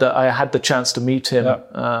honored that I had the chance to meet him.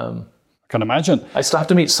 can imagine. I still have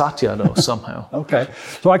to meet Satya though somehow. Okay,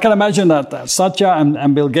 so I can imagine that Satya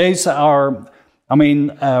and Bill Gates are,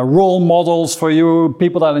 role models for you,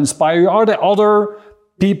 people that inspire you. Are there other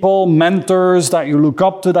people, mentors that you look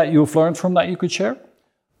up to, that you've learned from, that you could share?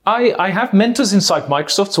 I have mentors inside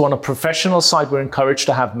Microsoft. So on a professional side, we're encouraged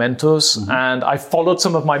to have mentors. And I followed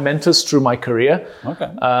some of my mentors through my career. Okay.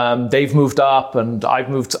 They've moved up and I've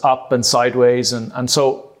moved up and sideways. And so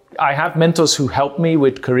I have mentors who help me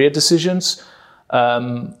with career decisions,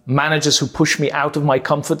 managers who push me out of my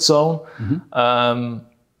comfort zone.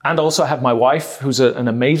 And also I have my wife, who's an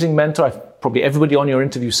amazing mentor. Probably everybody on your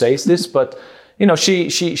interview says this, but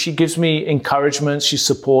she gives me encouragement. She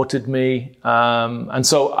supported me. And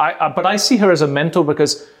so but I see her as a mentor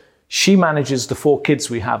because she manages the 4 kids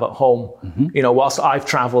we have at home, whilst I've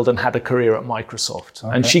traveled and had a career at Microsoft.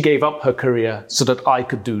 Okay. And she gave up her career so that I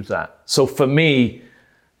could do that. So for me,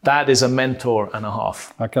 that is a mentor and a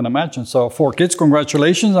half. I can imagine. So 4 kids,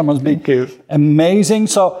 congratulations. That must be Thank you. Amazing.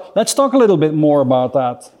 So let's talk a little bit more about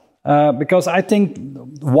that. Because I think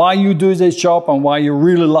why you do this job and why you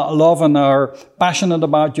really love and are passionate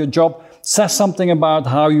about your job says something about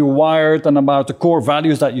how you're wired and about the core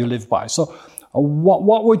values that you live by. So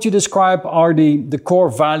what would you describe are the core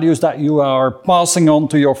values that you are passing on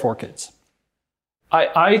to your 4 kids?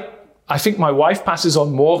 I think my wife passes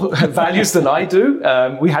on more values than I do.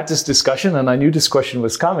 We had this discussion and I knew this question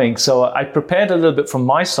was coming. So I prepared a little bit from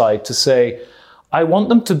my side to say, I want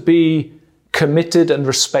them to be committed and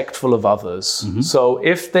respectful of others. So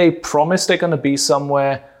if they promise they're going to be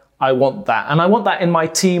somewhere, I want that. And I want that in my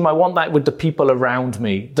team. I want that with the people around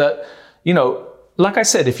me. That, like I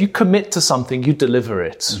said, if you commit to something, you deliver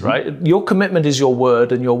it, right? Your commitment is your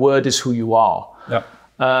word and your word is who you are. Yeah.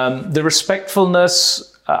 The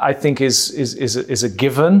respectfulness, I think, is a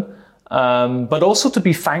given, but also to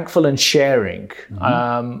be thankful and sharing.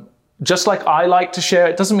 Just like I like to share,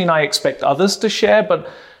 it doesn't mean I expect others to share, but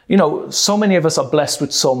so many of us are blessed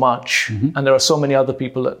with so much, and there are so many other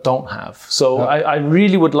people that don't have. So I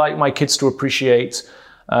really would like my kids to appreciate,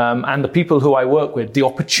 and the people who I work with, the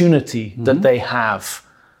opportunity that they have.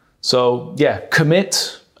 So yeah,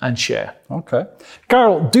 commit and share. Okay.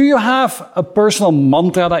 Karl, do you have a personal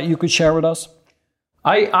mantra that you could share with us?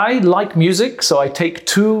 I like music, so I take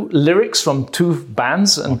 2 lyrics from 2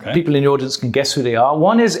 bands, and people in the audience can guess who they are.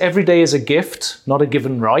 One is every day is a gift, not a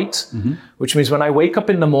given right, which means when I wake up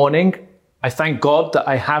in the morning, I thank God that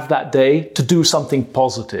I have that day to do something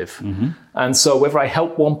positive. And so whether I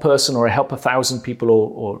help one person or I help 1,000 people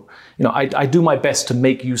or I do my best to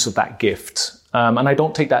make use of that gift. And I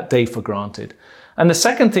don't take that day for granted. And the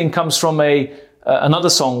second thing comes from another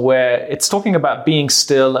song where it's talking about being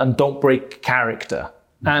still and don't break character.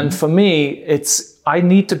 And for me, I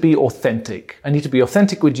need to be authentic. I need to be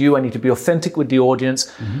authentic with you. I need to be authentic with the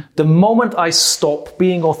audience. The moment I stop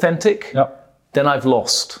being authentic, then I've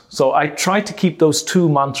lost. So I try to keep those 2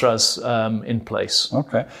 mantras in place.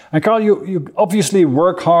 Okay. And Karl, you obviously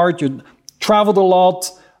work hard. You traveled a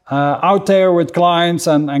lot out there with clients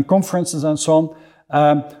and conferences and so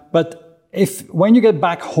on. But when you get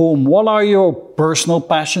back home, what are your personal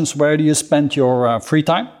passions? Where do you spend your free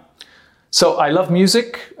time? So I love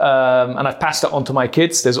music, and I've passed it on to my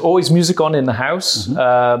kids. There's always music on in the house.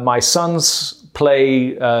 My sons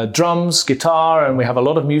play drums, guitar, and we have a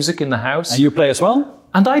lot of music in the house. And you play as well?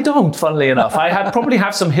 And I don't, funnily enough. I probably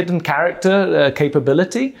have some hidden character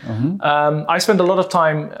capability. I spend a lot of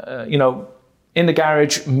time, in the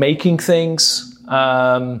garage making things.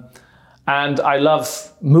 And I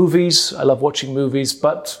love movies. I love watching movies.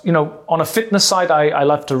 But, on a fitness side, I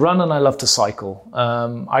love to run and I love to cycle.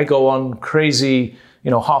 I go on crazy,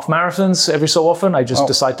 half marathons every so often. I just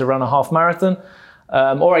decide to run a half marathon.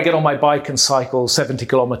 Or I get on my bike and cycle 70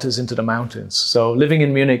 kilometers into the mountains. So living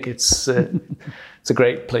in Munich, it's a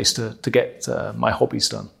great place to get my hobbies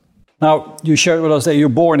done. Now, you shared with us that you're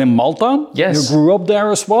born in Malta. Yes. You grew up there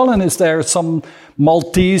as well. And is there some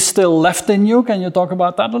Maltese still left in you? Can you talk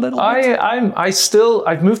about that a little bit?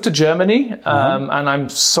 I've moved to Germany. And I'm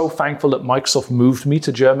so thankful that Microsoft moved me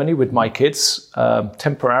to Germany with my kids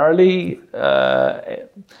temporarily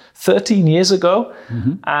 13 years ago.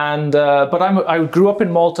 And but I grew up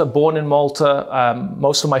in Malta, born in Malta.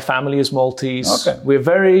 Most of my family is Maltese. Okay. We're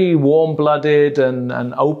very warm-blooded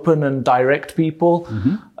and open and direct people.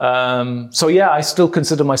 So yeah, I still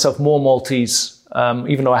consider myself more Maltese,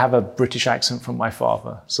 even though I have a British accent from my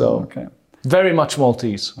father. So very much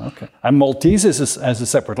Maltese. Okay. And Maltese is as a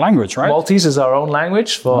separate language, right? Maltese is our own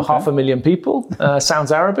language for 500,000 people.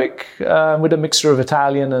 Sounds Arabic with a mixture of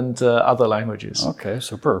Italian and other languages. Okay,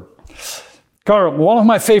 superb. Karl, one of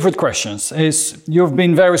my favorite questions is, you've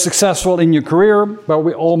been very successful in your career, but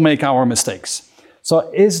we all make our mistakes.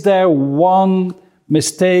 So is there one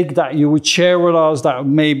mistake that you would share with us that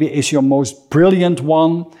maybe is your most brilliant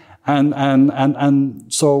one? And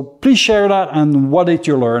so please share that, and what did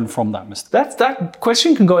you learn from that mistake? That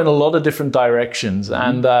question can go in a lot of different directions.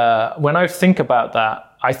 And when I think about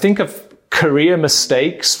that, I think of career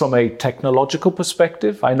mistakes from a technological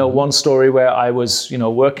perspective. I know one story where I was,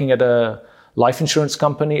 working at a life insurance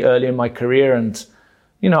company early in my career, and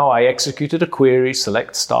I executed a query,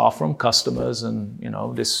 select star from customers, and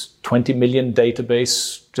this 20 million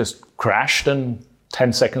database just crashed, and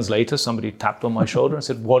 10 seconds later somebody tapped on my shoulder and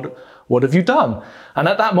said, what have you done? And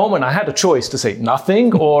at that moment I had a choice to say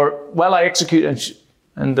nothing or, well, I executed,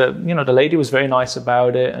 and the lady was very nice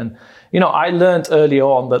about it. And I learned early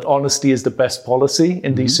on that honesty is the best policy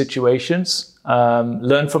in these situations.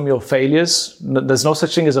 Learn from your failures. There's no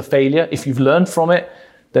such thing as a failure. If you've learned from it,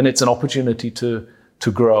 then it's an opportunity to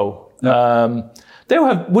grow. Yeah.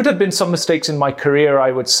 There would have been some mistakes in my career,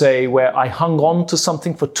 I would say, where I hung on to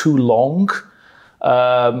something for too long.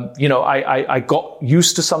 I got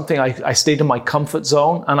used to something. I stayed in my comfort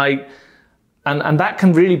zone, and that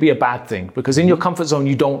can really be a bad thing, because in your comfort zone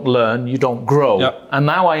you don't learn, you don't grow. Yep. And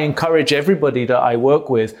now I encourage everybody that I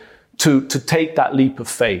work with to take that leap of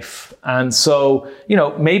faith. And so,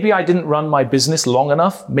 maybe I didn't run my business long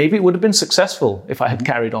enough. Maybe it would have been successful if I had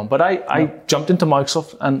carried on. But I jumped into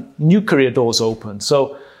Microsoft and new career doors opened.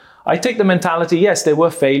 So I take the mentality, yes, there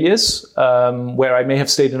were failures where I may have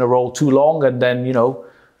stayed in a role too long, and then,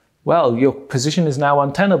 well, your position is now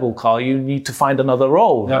untenable, Karl. You need to find another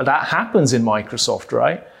role. Yep. That happens in Microsoft,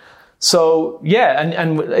 right? So, yeah,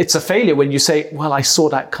 and it's a failure when you say, well, I saw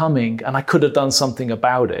that coming and I could have done something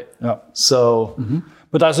about it. Yeah. So,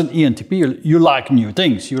 But as an ENTP, you like new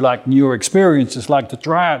things. You like new experiences, like to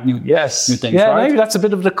try out new things, yeah, right? Maybe that's a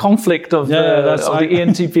bit of the conflict of the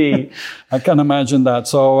ENTP. I can imagine that.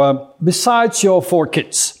 So, besides your 4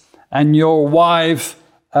 kids and your wife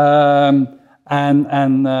and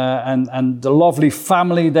the lovely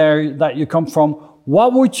family there that you come from,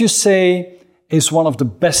 what would you say is one of the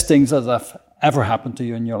best things that have ever happened to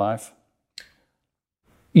you in your life?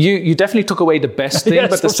 You definitely took away the best thing, yes,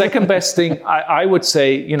 but the second best thing, I would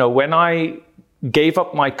say, when I gave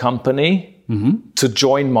up my company to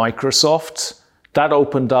join Microsoft, that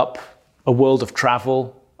opened up a world of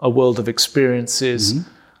travel, a world of experiences,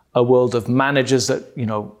 a world of managers that,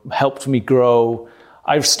 helped me grow.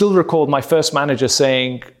 I still recall my first manager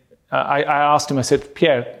saying, I asked him, I said,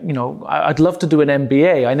 Pierre, I'd love to do an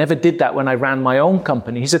MBA. I never did that when I ran my own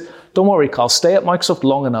company. He said, don't worry, Karl, stay at Microsoft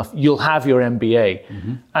long enough, you'll have your MBA.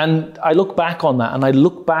 And I look back on that, and I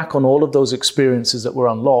look back on all of those experiences that were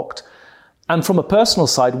unlocked. And from a personal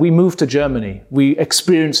side, we moved to Germany. We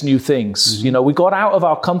experienced new things. We got out of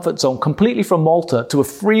our comfort zone completely from Malta to a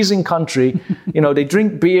freezing country. They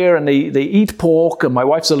drink beer and they eat pork, and my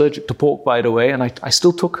wife's allergic to pork, by the way, and I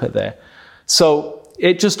still took her there. So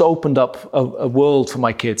it just opened up a world for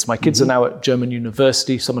my kids. My kids are now at German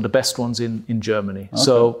university, some of the best ones in Germany. Okay.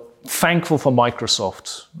 So thankful for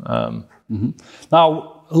Microsoft.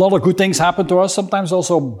 Now, a lot of good things happen to us. Sometimes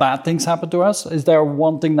also bad things happen to us. Is there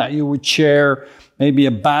one thing that you would share, maybe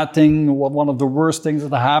a bad thing, one of the worst things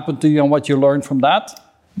that happened to you, and what you learned from that?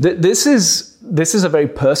 This is a very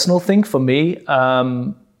personal thing for me.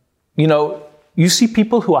 You see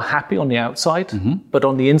people who are happy on the outside, but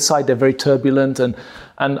on the inside they're very turbulent. And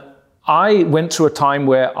I went through a time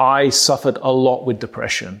where I suffered a lot with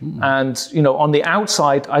depression. And, on the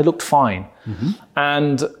outside, I looked fine.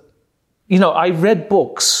 And, I read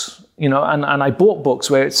books, and I bought books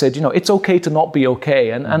where it said, it's okay to not be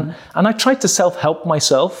okay. And I tried to self-help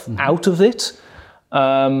myself out of it.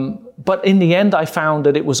 But in the end, I found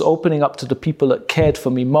that it was opening up to the people that cared for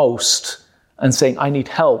me most and saying, I need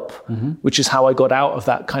help, which is how I got out of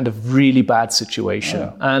that kind of really bad situation.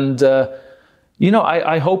 Oh, yeah. And,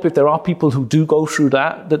 I hope if there are people who do go through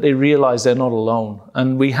that they realize they're not alone.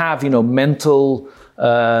 And we have, mental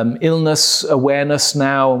illness awareness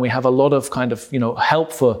now, and we have a lot of kind of,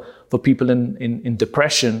 help for people in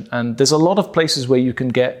depression. And there's a lot of places where you can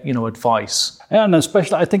get, advice. And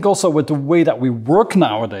especially, I think also with the way that we work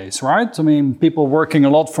nowadays, right? I mean, people working a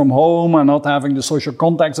lot from home and not having the social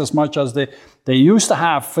contacts as much as they used to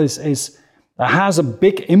have has a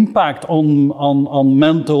big impact on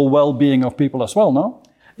mental well-being of people as well, no?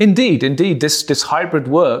 Indeed. This hybrid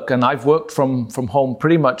work, and I've worked from home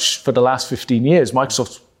pretty much for the last 15 years.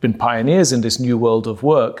 Microsoft's been pioneers in this new world of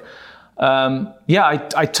work.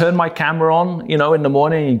 I turn my camera on, in the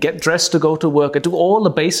morning and get dressed to go to work. I do all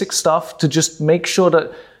the basic stuff to just make sure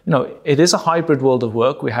that, it is a hybrid world of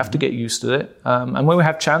work. We have to get used to it. And when we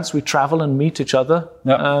have chance, we travel and meet each other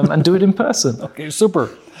and do it in person. Okay, super.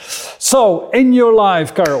 So, in your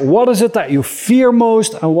life, Karl, what is it that you fear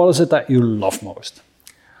most and what is it that you love most?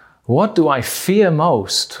 What do I fear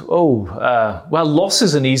most? Well, loss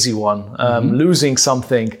is an easy one. Losing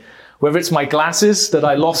something, whether it's my glasses that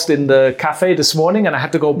I lost in the cafe this morning and I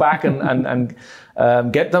had to go back and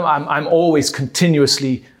get them. I'm always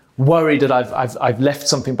continuously worried that I've left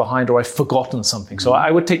something behind or I've forgotten something. So I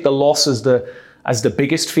would take the loss as the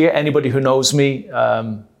biggest fear. Anybody who knows me,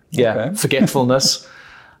 forgetfulness.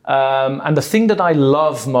 And the thing that I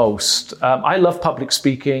love most, I love public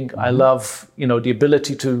speaking. I love, the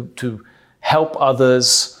ability to help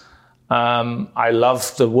others. I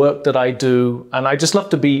love the work that I do, and I just love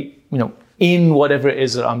to be, in whatever it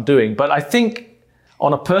is that I'm doing. But I think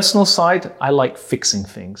on a personal side, I like fixing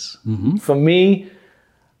things. For me,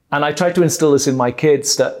 and I try to instill this in my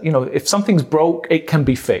kids that, if something's broke, it can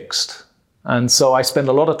be fixed. And so I spend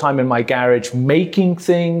a lot of time in my garage making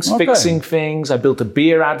things, fixing things. I built a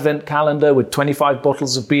beer advent calendar with 25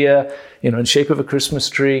 bottles of beer, in shape of a Christmas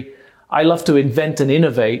tree. I love to invent and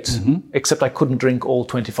innovate, except I couldn't drink all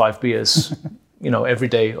 25 beers, every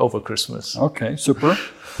day over Christmas. Okay, super.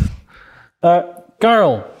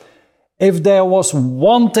 Karl, if there was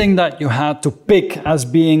one thing that you had to pick as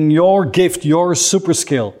being your gift, your super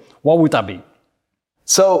skill, what would that be?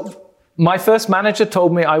 So, my first manager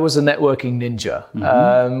told me I was a networking ninja.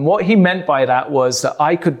 What he meant by that was that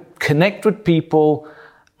I could connect with people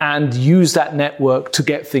and use that network to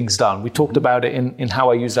get things done. We talked about it in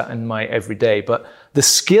how I use that in my everyday. But the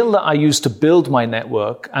skill that I use to build my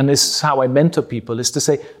network, and this is how I mentor people, is to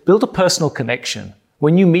say, build a personal connection.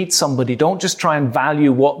 When you meet somebody, don't just try and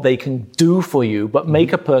value what they can do for you, but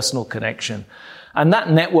make a personal connection. And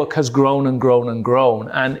that network has grown and grown and grown.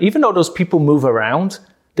 And even though those people move around,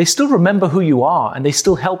 they still remember who you are and they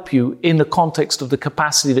still help you in the context of the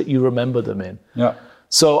capacity that you remember them in. Yeah.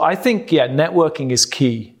 So I think, networking is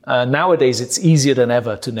key. Nowadays, it's easier than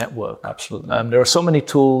ever to network. Absolutely. There are so many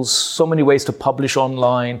tools, so many ways to publish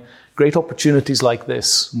online, great opportunities like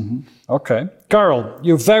this. Okay. Karl,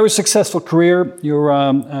 your very successful career. You're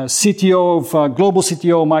CTO of Global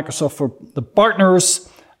CTO Microsoft for the partners.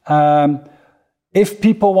 If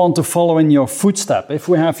people want to follow in your footsteps, if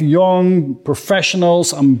we have young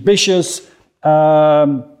professionals, ambitious,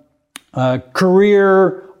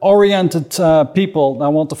 career-oriented people that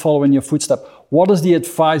want to follow in your footsteps, what is the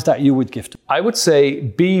advice that you would give to them? I would say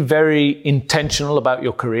be very intentional about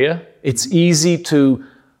your career. It's easy to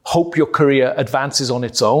hope your career advances on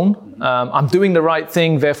its own. I'm doing the right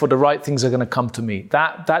thing, therefore the right things are going to come to me.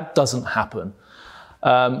 That doesn't happen.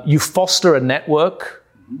 You foster a network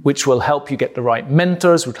which will help you get the right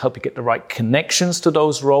mentors, would help you get the right connections to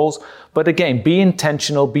those roles. But again, be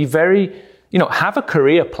intentional, be very, have a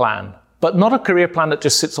career plan, but not a career plan that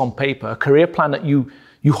just sits on paper, a career plan that you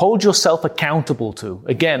hold yourself accountable to.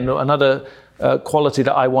 Again, another quality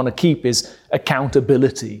that I want to keep is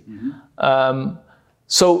accountability.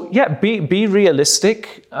 Be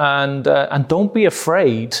realistic and don't be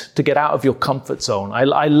afraid to get out of your comfort zone.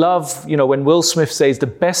 I love, when Will Smith says the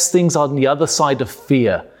best things are on the other side of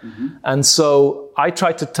fear. And so I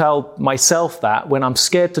try to tell myself that when I'm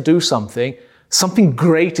scared to do something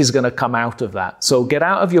great is going to come out of that. So get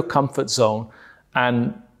out of your comfort zone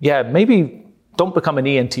and maybe don't become an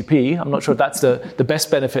ENTP. I'm not sure if that's the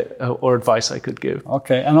best benefit or advice I could give.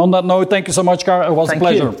 Okay. And on that note, thank you so much, Karl. It was a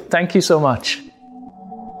pleasure. Thank you so much.